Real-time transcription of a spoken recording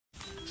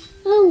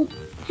Oh,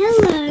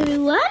 hello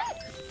everyone.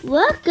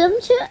 Welcome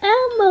to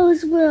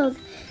Elmo's world.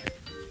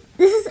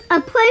 This is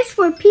a place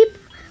where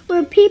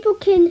people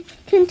can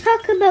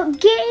talk about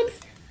games,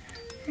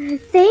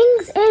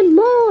 things, and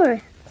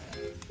more.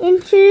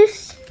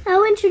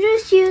 I'll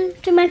introduce you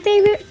to my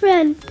favorite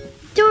friend,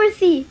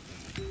 Dorothy.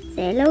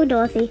 Say hello,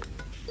 Dorothy.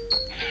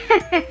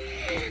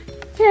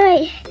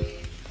 Alright.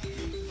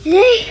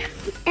 Today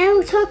I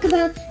will talk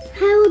about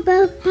how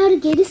to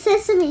get to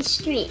Sesame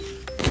Street.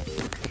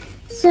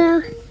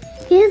 So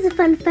here's a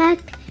fun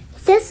fact.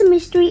 Sesame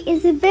Street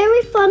is a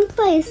very fun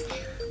place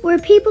where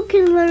people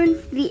can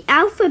learn the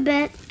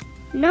alphabet,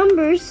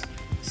 numbers,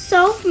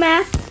 solve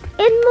math,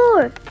 and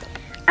more.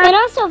 And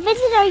also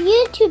visit our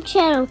YouTube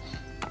channel.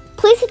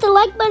 Please hit the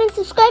like button,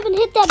 subscribe, and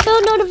hit that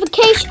bell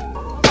notification.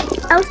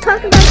 I was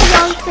talking about the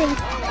wrong thing.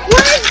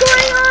 What is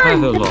going on?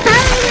 Hello.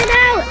 Powering it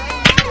out.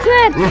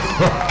 Crap.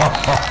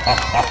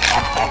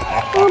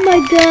 Oh my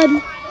god.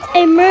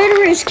 A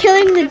murderer is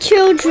killing the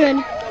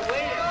children.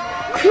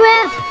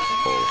 Crap.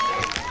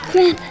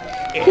 Crap.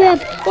 Crap.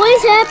 What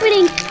is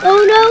happening?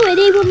 Oh no, an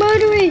evil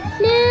murderer.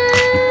 No.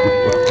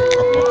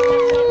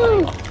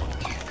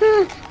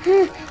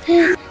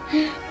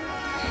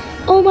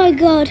 Oh my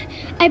god.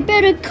 I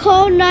better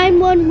call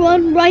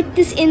 911 right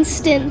this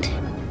instant.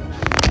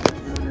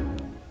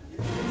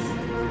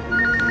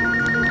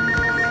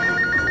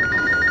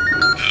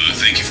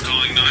 Thank you for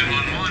calling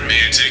 911.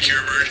 May I take your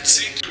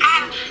emergency?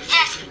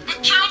 Yes, the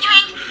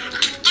children,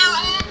 they're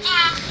all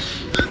dead.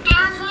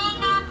 They're all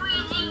not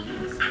breathing.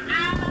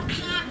 Elmo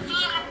can't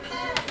feel a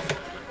pulse.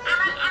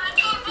 Elmo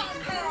can't feel a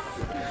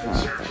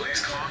pulse. Sir,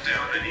 please calm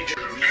down. I need you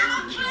to... Elmo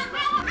can't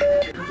feel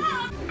a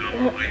pulse.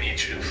 Elmo, I need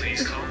you to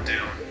please calm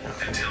down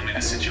and tell me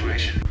the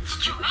situation.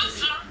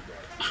 Situation?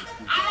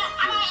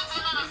 Elmo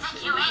isn't in a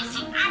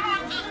situation. Elmo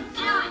didn't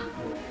do it.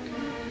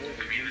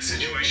 I mean the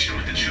situation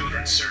with the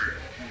children, sir.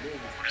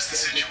 What is the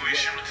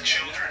situation with the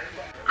children?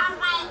 Oh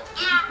wait,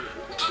 yeah.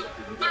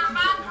 They're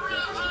not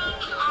breathing.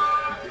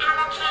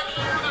 Elmo can't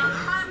hear their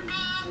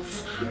heartbeats.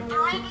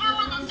 They're right now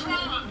in the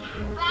toilet.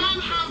 Ryan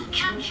has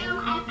choo-choo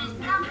and Miss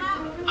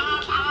Poo-Poo, and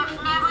I've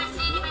never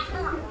seen it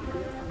before.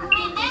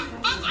 Wait, this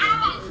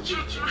Elmo's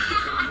choo-choo.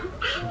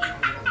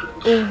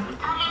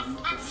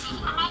 Let's see.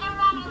 Another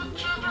one of the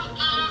children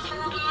is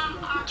holding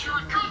onto a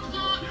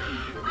cookie,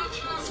 which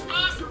is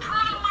fast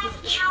pretty much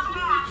chewed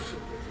off.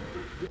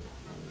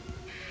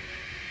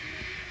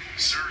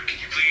 Sir, can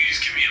you please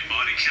give me a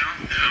body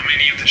count? How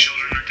many of the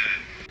children are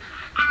dead?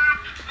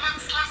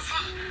 Let's see.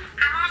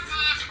 Elmo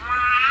says 1,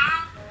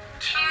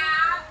 2,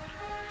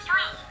 3.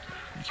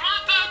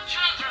 3 dead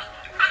children.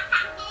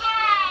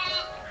 Yay!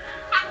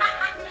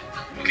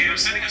 Okay, I'm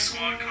sending a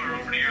squad car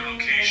over to your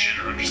location.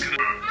 I'm just gonna...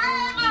 No.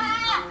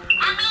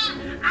 I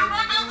mean,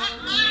 Elmo doesn't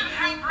need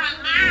help right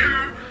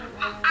now.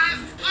 I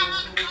still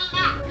need to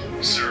clean up.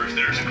 Sir, if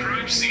there's a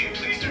crime scene,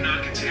 please do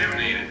not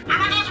contaminate it.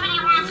 Elmo does what he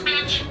wants,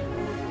 bitch.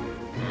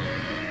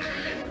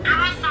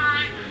 Elmo's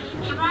sorry.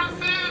 He won't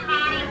say the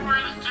naughty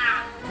word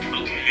again.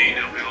 Okay,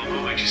 now Elmo,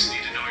 I just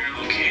need to know your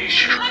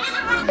location. Elmo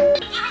doesn't want to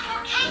give his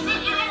location,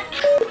 you little...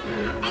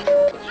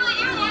 You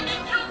like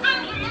it, you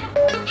little...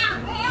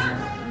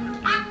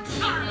 I'm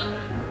sorry.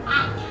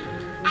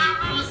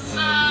 Elmo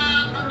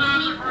said the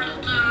naughty word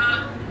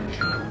again.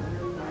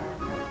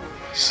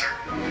 Sir.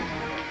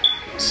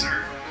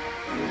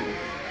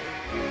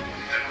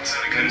 That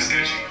sounded kind of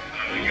sketchy.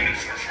 Unit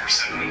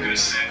 447, I'm going to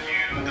send you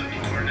the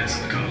coordinates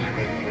of the color.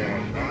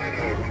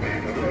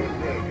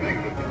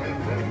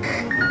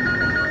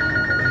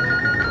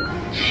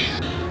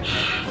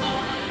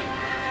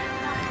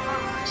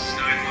 This is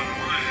 911.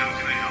 How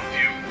can I help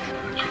you?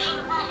 Okay,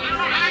 well,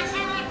 Elmo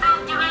actually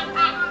broke the red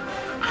button.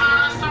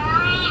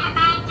 Sorry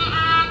about the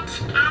act.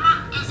 Elmo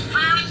is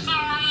very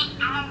sorry.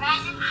 Elmo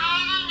wasn't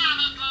hiding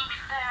anything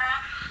before.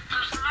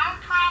 There's no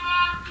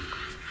problem.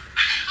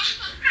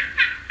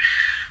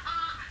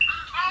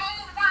 No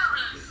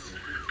worries.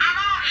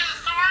 Elmo is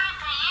sorry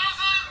for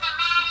using the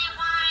naughty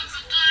words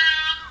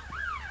again.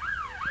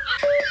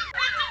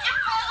 What did you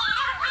call the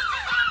little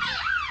bitches on me?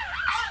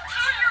 I'll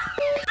tell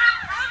you. That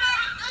one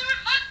out of you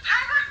hit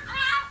Elmo's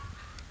glue.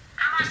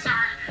 Elmo,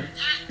 sorry.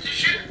 You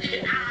shouldn't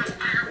hit Elmo's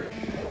glue.